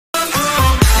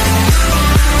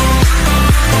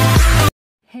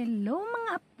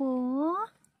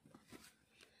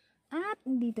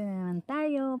Dito na naman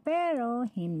tayo, pero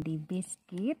hindi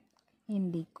biscuit,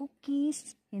 hindi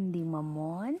cookies, hindi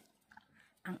mamon.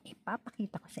 Ang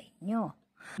ipapakita ko sa inyo,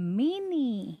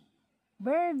 mini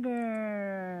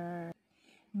burger,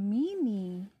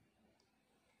 mini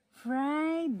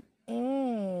fried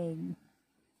egg.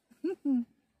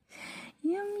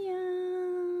 Yum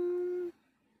yum.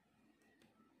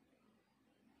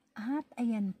 At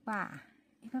ayan pa,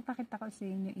 ipapakita ko sa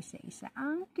inyo isa-isa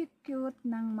ang cute-cute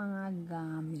ng mga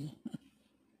gummy.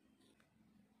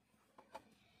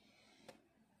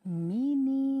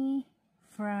 Mini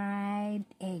fried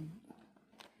egg.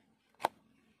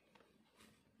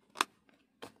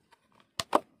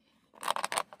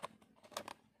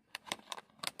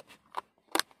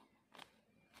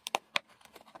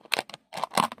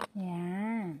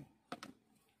 Yan.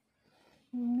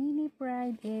 Mini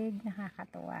fried egg,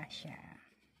 nakakatuwa siya.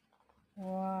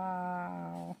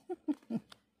 Wow!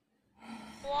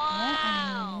 Wow! Yan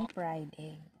ang mini fried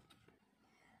egg.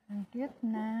 Ang cute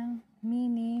ng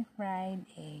mini fried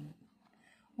egg.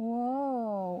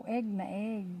 Wow! Egg na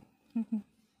egg.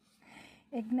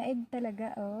 Egg na egg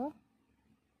talaga, oh.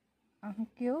 Ang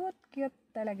cute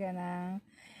talaga ng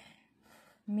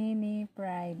mini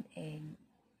fried egg.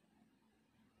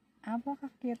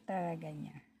 Napaka-cute talaga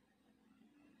niya.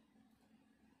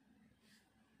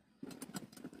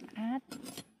 At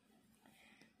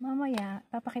mamaya,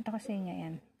 papakita ko sa inyo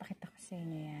yan. Pakita ko sa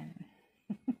inyo yan.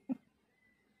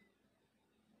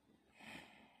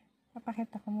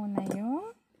 Papakita ko muna yung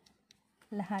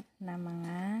lahat ng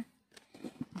mga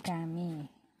gummy.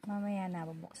 Mamaya na,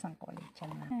 bubuksan ko ulit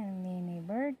yan na. Mini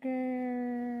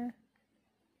burger.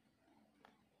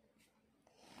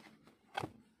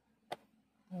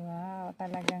 Wow,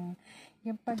 talagang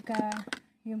yung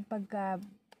pagka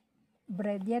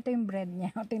bread, ito yung bread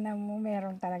niya. O, tingnan mo,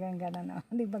 meron talagang gano'n.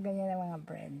 O, di ba ganyan ang mga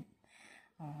bread?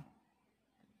 O.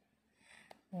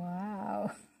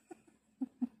 Wow.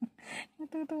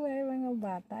 Natutuwa yung mga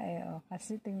bata eh. O,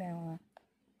 kasi tingnan mo.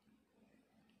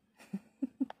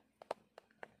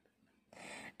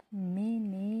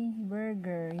 Mini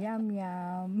burger. Yum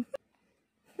yum.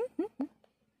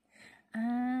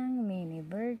 Ang mini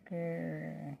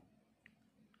burger.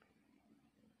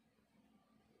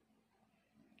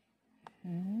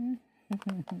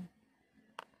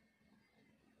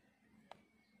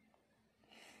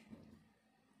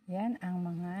 Yan ang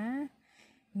mga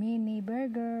mini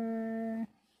burger.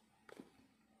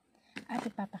 At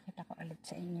ipapakita ko ulit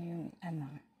sa inyo yung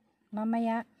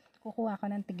mamaya kukuha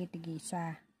ko ng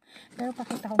tigi-tigisa. Pero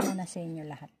pakita ko muna sa inyo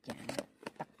lahat yan.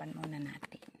 Takpan muna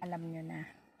natin. Alam nyo na.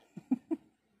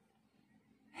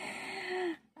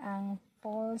 Ang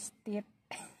false teeth.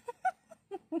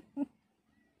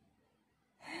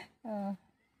 Oh.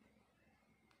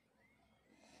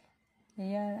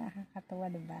 Ayan, nakakatawa,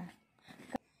 diba?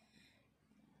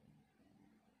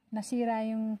 Nasira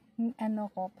yung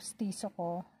postiso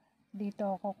ko. Dito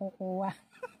ako kukuha.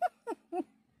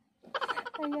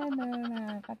 Ayan,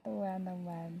 nakakatawa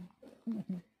naman.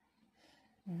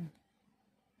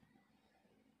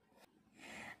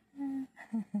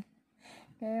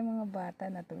 Kaya mga bata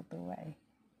natutuwa eh.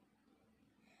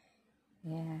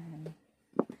 Yan.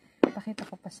 Pakita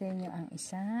ko pa sa inyo ang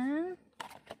isang.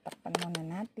 Takpan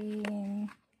muna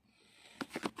natin.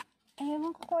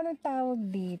 Ewan ko kung anong tawag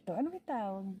dito. Ano may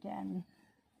tawag dyan?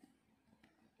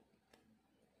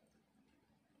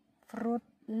 Fruit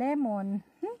lemon.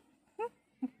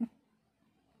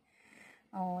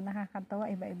 Oh,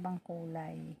 nakakatawa. Iba-ibang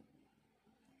kulay.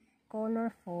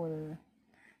 Colorful.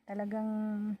 Talagang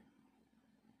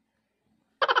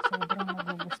sobrang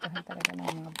magugustuhan talaga ng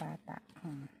mga bata.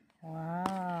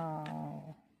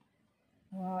 Wow.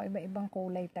 Wow, iba-ibang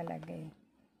kulay talaga eh.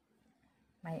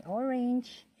 May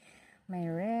orange, may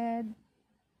red,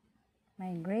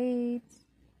 may grapes,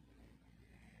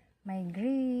 may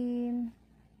green,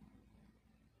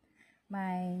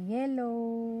 may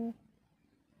yellow.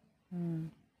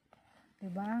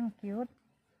 Diba? Ang cute.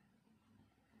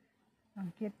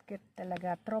 Ang cute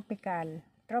talaga. Tropical.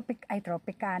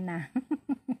 Tropicana.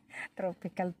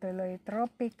 Tropical tuloy.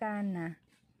 Tropicana.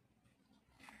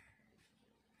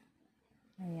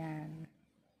 Ayan.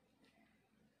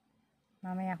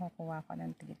 Mamaya kukuha ko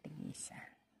ng tigi-tigisa.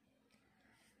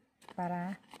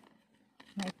 Para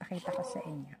maipakita ko sa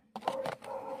inyo.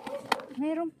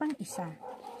 Mayroon pang isa.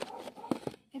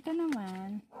 Ito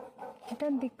naman. Ito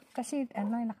kasi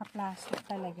naka-plastic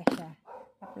talaga siya.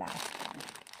 Naka-plastic.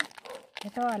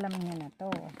 Ito alam niyo na to.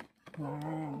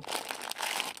 Yan.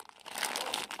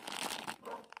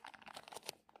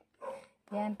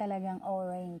 Yan talagang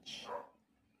orange.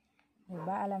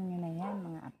 Diba? Alam nyo na yan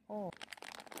mga apo.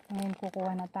 Ngayon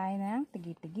kukuha na tayo ng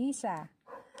tigi-tigisa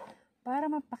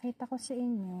para mapakita ko sa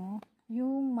inyo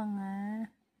yung mga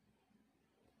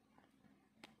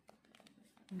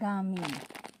gummy.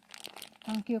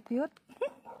 Ang cute-cute.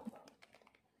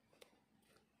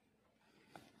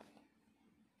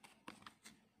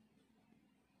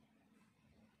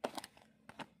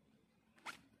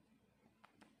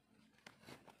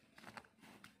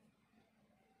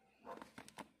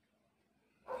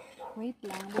 Wait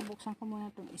lang, bubuksan ko muna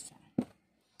itong isa.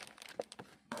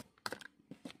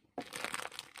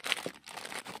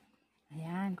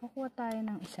 Ayan, kukuha tayo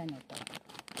ng isa nito.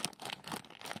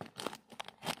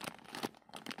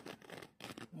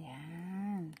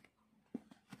 Ayan.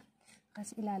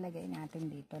 Tapos ilalagay natin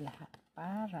dito lahat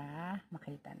para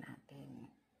makita natin.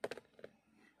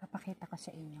 Papakita ko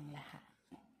sa inyong lahat.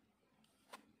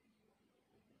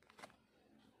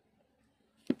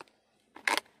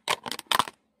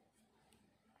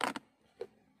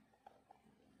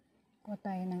 Kuha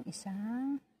tayo ng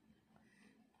isang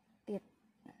teeth.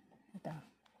 Ito.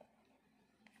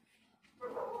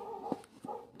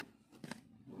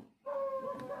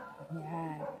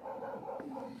 Ayan.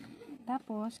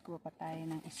 Tapos, kuha pa tayo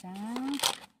ng isang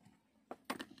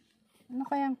ano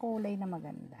kayang kulay na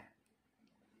maganda?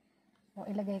 O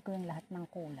ilagay ko yung lahat ng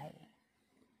kulay.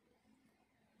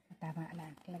 Tama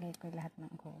lang. Ilagay ko yung lahat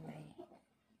ng kulay.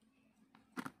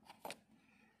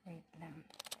 Wait lang.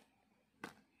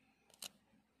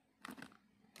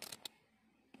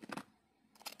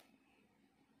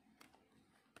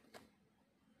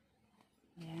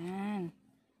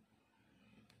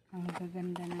 Ang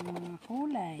gaganda ng mga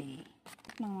kulay.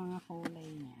 Ng mga kulay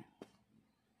niya.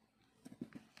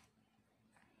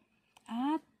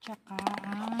 At saka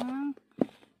ang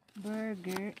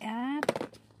burger at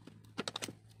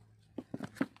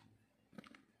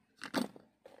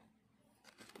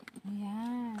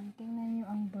ayan. Tingnan nyo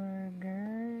ang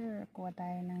burger. Kuha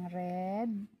tayo ng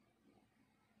red.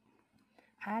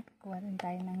 At kuha rin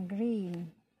tayo ng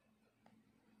green.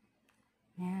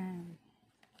 Ayan.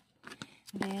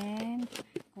 Then,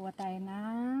 kuha tayo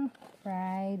ng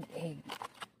fried egg.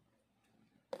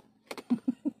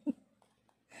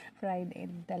 Fried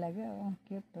egg talaga. Oh,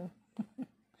 cute oh.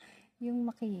 Yung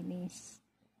makinis.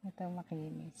 Ito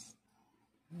makinis.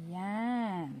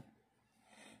 Yan.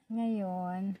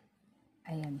 Ngayon,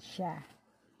 ayan siya.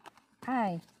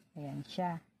 Ay, ayan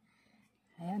siya.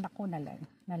 Ayan, ako na lang.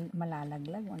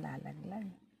 Malalaglag.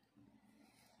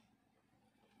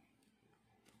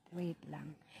 Wait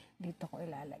lang. Dito ko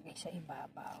ilalagay sa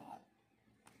ibabaw.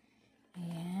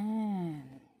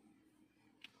 Ayan.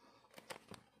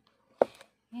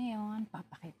 Ngayon,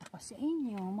 papakita ko sa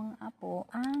inyo, mga apo,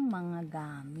 ang mga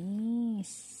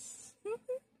gummies.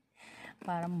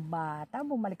 Parang bata,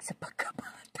 bumalik sa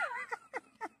pagkabata.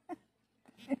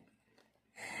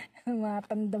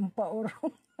 Matandang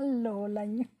paurong ang lola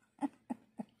nyo.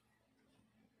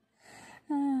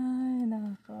 Ay,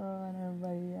 nako, ano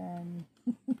ba yan?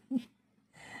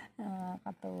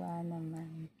 Nakakatuwa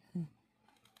naman.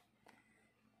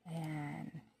 Ayan.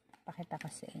 Pakita ko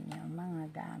sa inyo mga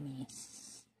gummies.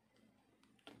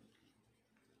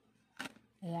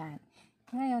 Ayan.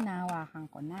 Ngayon nahawakan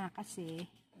ko na kasi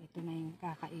ito na yung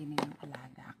kakainin ng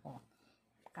alaga ko.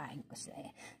 Kain ko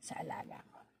sa alaga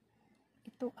ko.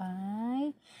 Ito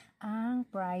ay ang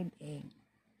fried egg.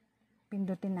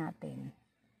 Pindutin natin.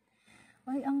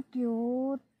 Ay, ang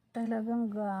cute. Talagang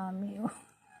gummy. Oh.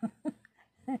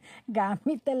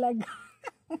 Gummy talaga.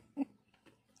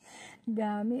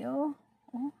 Gummy, oh.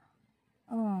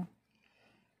 Oh.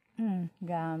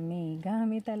 Gummy.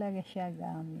 Gummy talaga siya,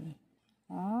 gummy.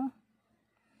 Oh.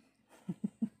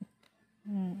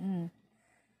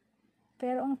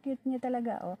 Pero ang cute niya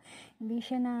talaga, oh. Hindi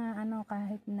siya na,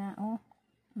 kahit na, oh.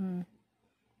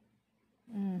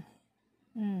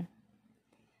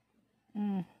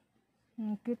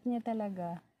 Cute niya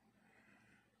talaga.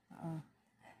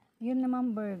 Yun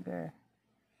naman burger.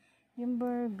 Yung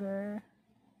burger,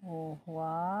 oh,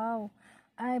 wow.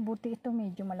 Ay, buti ito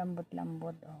medyo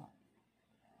malambot-lambot, oh.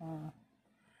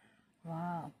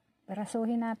 Wow.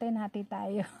 Perasuhin natin, hati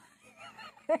tayo.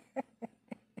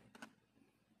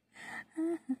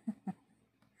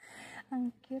 Ang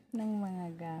cute ng mga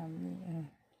gummy.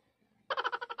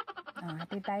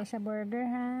 Hati tayo sa burger,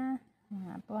 ha.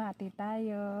 Mga po, hati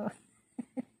tayo.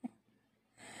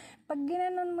 Pag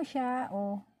ginanon mo siya,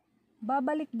 oh,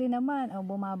 babalik din naman. Oh,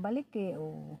 bumabalik eh,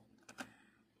 oh.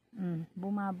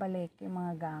 Bumabalik yung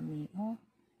mga gummy, oh.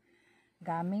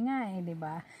 Gummy nga eh, di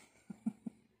ba?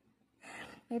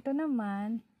 Ito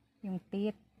naman, yung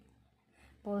teeth.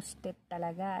 False teeth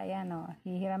talaga. Ayan, oh.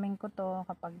 Hihiramin ko to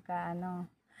kapag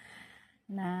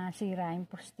nasira yung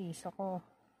postiso ko.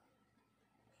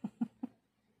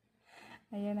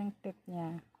 Ayan ang tip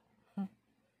niya.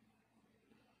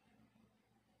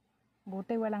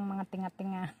 Buti walang mga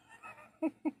tinga-tinga.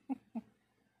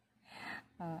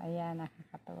 Oh, ayan,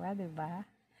 nakakatuwa, diba?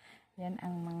 Yan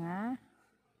ang mga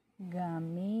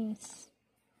gummies.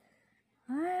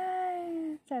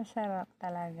 Ay, sarap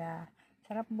talaga.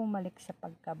 Sarap bumalik sa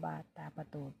pagkabata,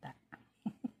 patuta.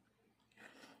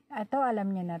 Ito,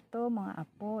 alam niyo na to, mga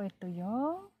apo. Ito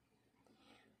yung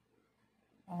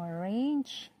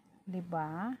orange.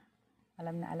 Diba?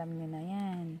 Alam niyo na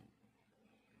yan.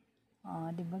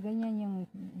 Oh, diba ganyan yung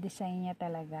design niya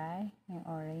talaga? Yung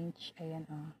orange. Ayan,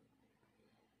 oh.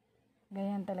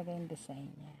 Ganyan talaga yung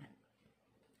design niya.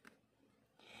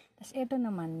 Tapos ito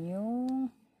naman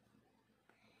yung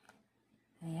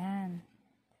ayan.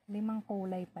 5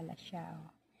 kulay pala siya.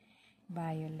 Oh.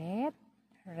 Violet,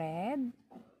 red,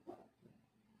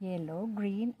 yellow,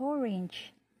 green,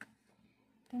 orange.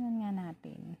 Tingnan nga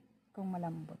natin kung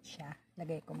malambot siya.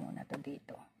 Lagay ko muna to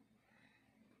dito.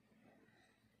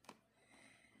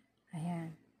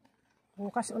 Ayan.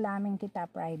 Bukas ulamin kita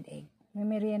fried egg. May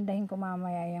meriendahin ko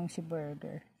mamaya yung si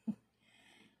burger.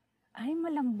 Ay,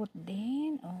 malambot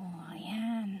din. Oh,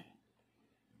 ayan.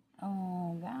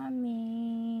 Oh,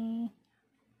 gummy.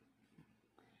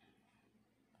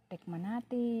 Tikman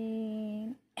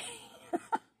natin.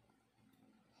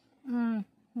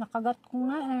 Nakagat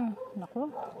ko nga eh.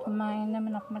 Naku, kumain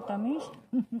naman ako matamis.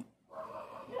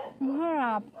 Ang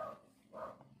harap.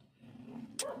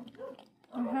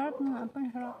 Ang harap nga. Ang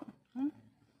harap.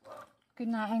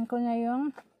 Kinain ko na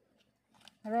yung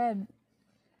red.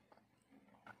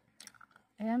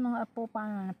 Ayan mga apo,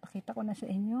 paano napakita ko na sa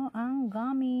inyo ang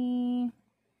gummy.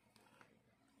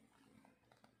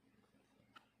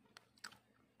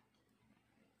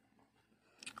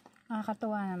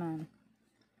 Nakakatuwa naman.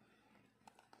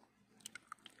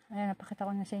 Ayan, napakita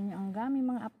ko na sa inyo ang gummy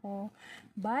mga apo.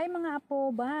 Bye mga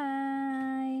apo,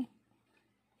 bye!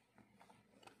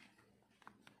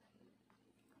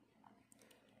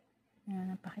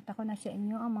 Ayan, napakita ko na sa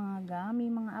inyo ang mga gummy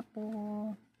mga apo.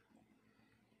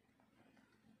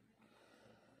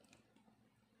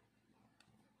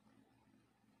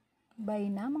 Bye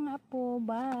na mga apo,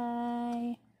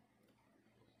 bye!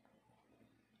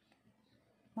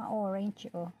 Ma-orange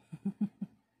oh.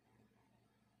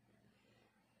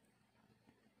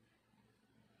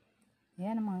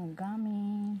 Yan ang mga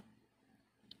gummy.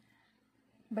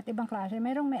 Ba't ibang klase?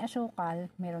 Merong may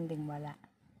asukal, meron ding wala.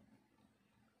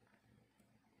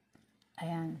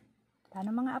 Ayan. Paano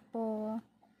mga apo?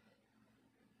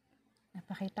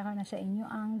 Napakita ko na sa inyo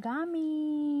ang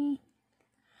gummy.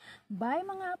 Bye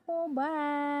mga apo,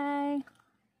 bye!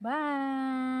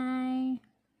 Bye!